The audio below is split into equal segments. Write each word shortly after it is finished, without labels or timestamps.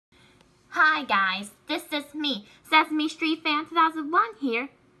Hi guys, this is me, SesameStreetFan2001 here,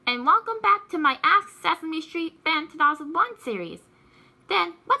 and welcome back to my Ask Sesame Street Fan 2001 series.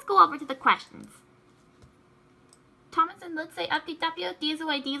 Then, let's go over to the questions. Thomas and Lindsay FDW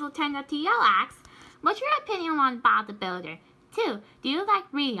Diesel A Diesel 10 TL asks, what's your opinion on Bob the Builder? 2. Do you like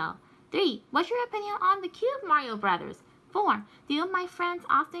Rio? 3. What's your opinion on the Cube Mario Brothers? 4. Do you my friends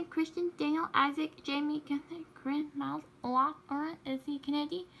Austin, Christian, Daniel, Isaac, Jamie, Kenneth, Corinne, Miles, Olaf, Oren, Izzy,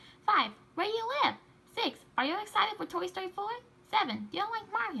 Kennedy? 5. Where do you live? 6. Are you excited for Toy Story 4? 7. Do you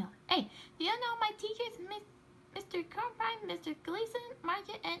like Mario? 8. Do you know my teachers, Mr. Carpine, Mr. Gleason,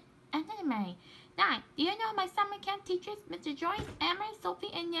 Margaret, and Mary? 9. Do you know my summer camp teachers, Mr. Joyce, Emery,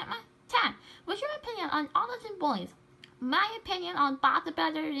 Sophie, and Yama? 10. What's your opinion on Olives and Boys? My opinion on Bob the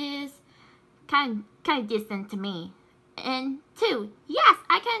Builder is kind of distant to me. And 2. Yes,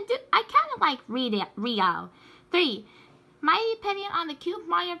 I kind of like Rio. 3. My opinion on the Cube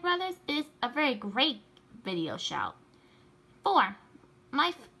Mario Brothers is a very great video show. 4.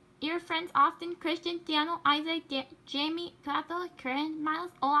 Your friends Austin, Christian, Daniel, Isaac, Jamie, Cathal, Corinne, Miles,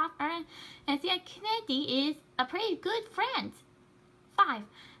 Olaf, Aaron, and Thea Kennedy is a pretty good friend. 5.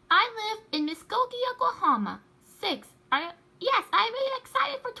 I live in Muskogee, Oklahoma. 6. Yes, I'm really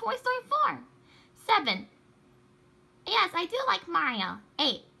excited for Toy Story 4. 7. Yes, I do like Mario.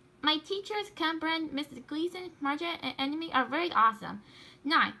 8. My teachers, Cameron, Mrs. Gleason, Margaret, and Enemy are very awesome.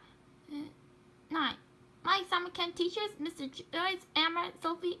 9. My summer camp teachers, Mr. Joyce, Amber,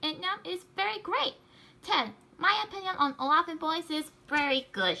 Sophie, and Nam is very great. 10. My opinion on Olaf and Boys is very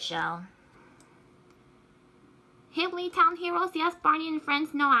good show. Higgly Town Heroes, yes, Barney and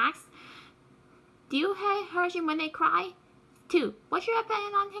Friends, no axe. Do you hate Hershey when they cry? 2. What's your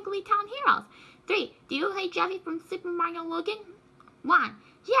opinion on Higgly Town Heroes? 3. Do you hate Jeffy from Super Mario Logan? 1.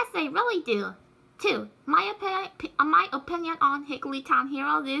 Yes, I really do. 2. My opinion on Higgly Town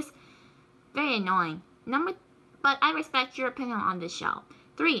Heroes is very annoying. But I respect your opinion on this show.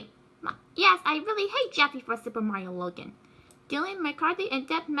 3. Yes, I really hate Jeffy for Super Mario Logan. Dylan McCarthy and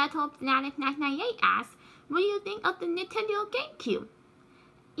Death Metal Fanatic 998 asks, what do you think of the Nintendo GameCube?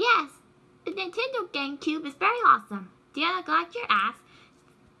 Yes, the Nintendo GameCube is very awesome. Deanna Glacier asks,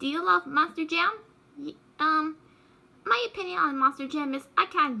 do you love Monster Jam? My opinion on Monster Jam is I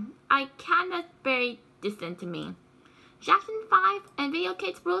kind of very distant to me. Jackson 5 and Video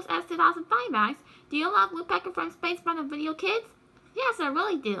Kids Rules as 2005 asks, do you love Woodpecker from Space Run and Video Kids? Yes, I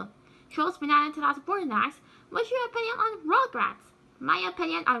really do. Trolls Banana 2004 asks, what's your opinion on Rugrats? My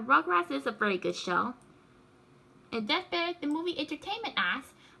opinion on Rugrats is a very good show. And Death Bear the Movie Entertainment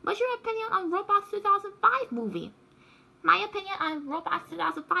asks, what's your opinion on Robots 2005 movie? My opinion on Robots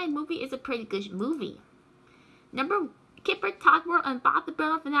 2005 movie is a pretty good movie. Kipper Toddworld and Bob the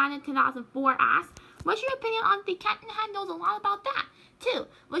Builder Fanatic 2004 asks, what's your opinion on the Cat in the Hat? Knows a lot about that. 2.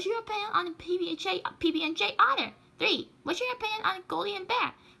 What's your opinion on the PB&J Otter? 3. What's your opinion on Goldie and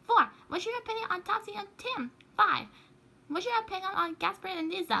Bear? 4. What's your opinion on Topsy and Tim? 5. What's your opinion on Gasper and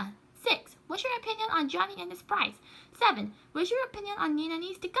Liza? 6. What's your opinion on Johnny and the Sprites? 7. What's your opinion on Nina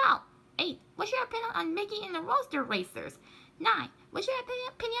Needs to Go? 8. What's your opinion on Mickey and the Roaster Racers? 9. What's your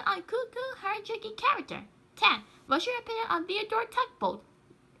opinion on Cuckoo, her tricky character? 10. What's your opinion on Theodore Tugboat?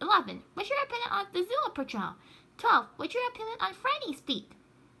 11. What's your opinion on the Zilla Patrol? 12. What's your opinion on Freddy's Speed?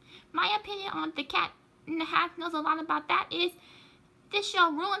 My opinion on the Cat in the Hat knows a lot about that is this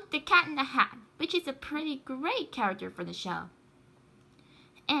show ruined the Cat in the Hat, which is a pretty great character for the show.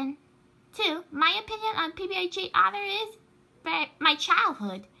 And 2. My opinion on PB&J Otter is my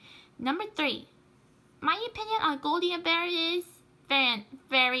childhood. 3. My opinion on Goldie and Bear is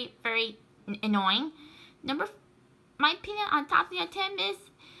very, very annoying. My opinion on Topsy and Tim is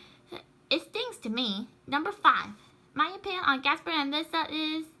it stings to me. 5. My opinion on Gasper and Lisa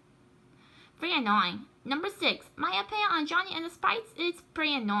is very annoying. 6. My opinion on Johnny and the Sprites is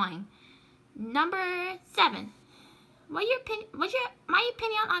pretty annoying. 7. My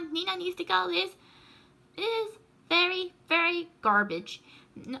opinion on Nina Needs to Go is very, very garbage.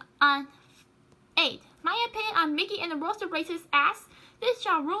 8. My opinion on Mickey and the Roaster Racers asks, this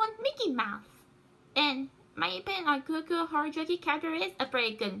show ruined Mickey Mouse. And my opinion on Cuckoo, her tricky character is a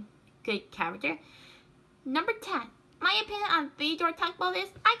very good character. 10. My opinion on Theodore Tugboat is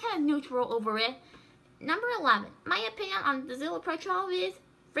I kind of neutral over it. 11. My opinion on the Zilla Patrol is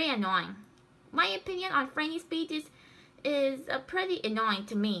very annoying. My opinion on Freddy's Speed is pretty annoying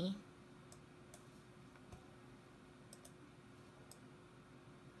to me.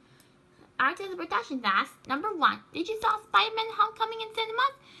 Artist Production asks, 1. Did you saw Spider-Man Homecoming in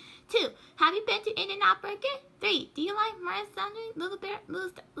cinemas? 2. Have you been to In-N-Out Burger? 3. Do you like Mars Thunder, Little Bear,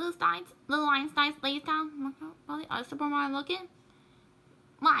 Little Einstein's Laytown, or Super Mario Logan?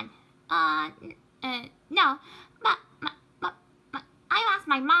 1. No, but I asked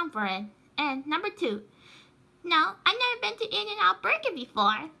my mom for it. And number 2, no, I've never been to In-N-Out Burger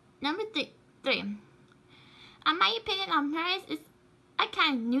before. Number 3, my opinion on hers is I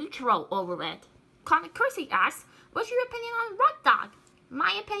kind of neutral over it. Comic Cursey asks, what's your opinion on Rock Dog?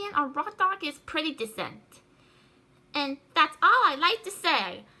 My opinion on Rock Dog is pretty decent. And that's all I'd like to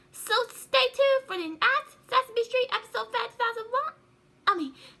say. So stay tuned for the next Sesame Street episode Fan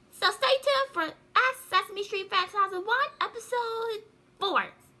 2001. So stay tuned for Sesame Street Fan 2001 episode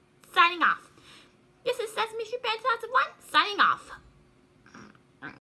 4. Signing off. This is Sesame Street Fan 2001 signing off.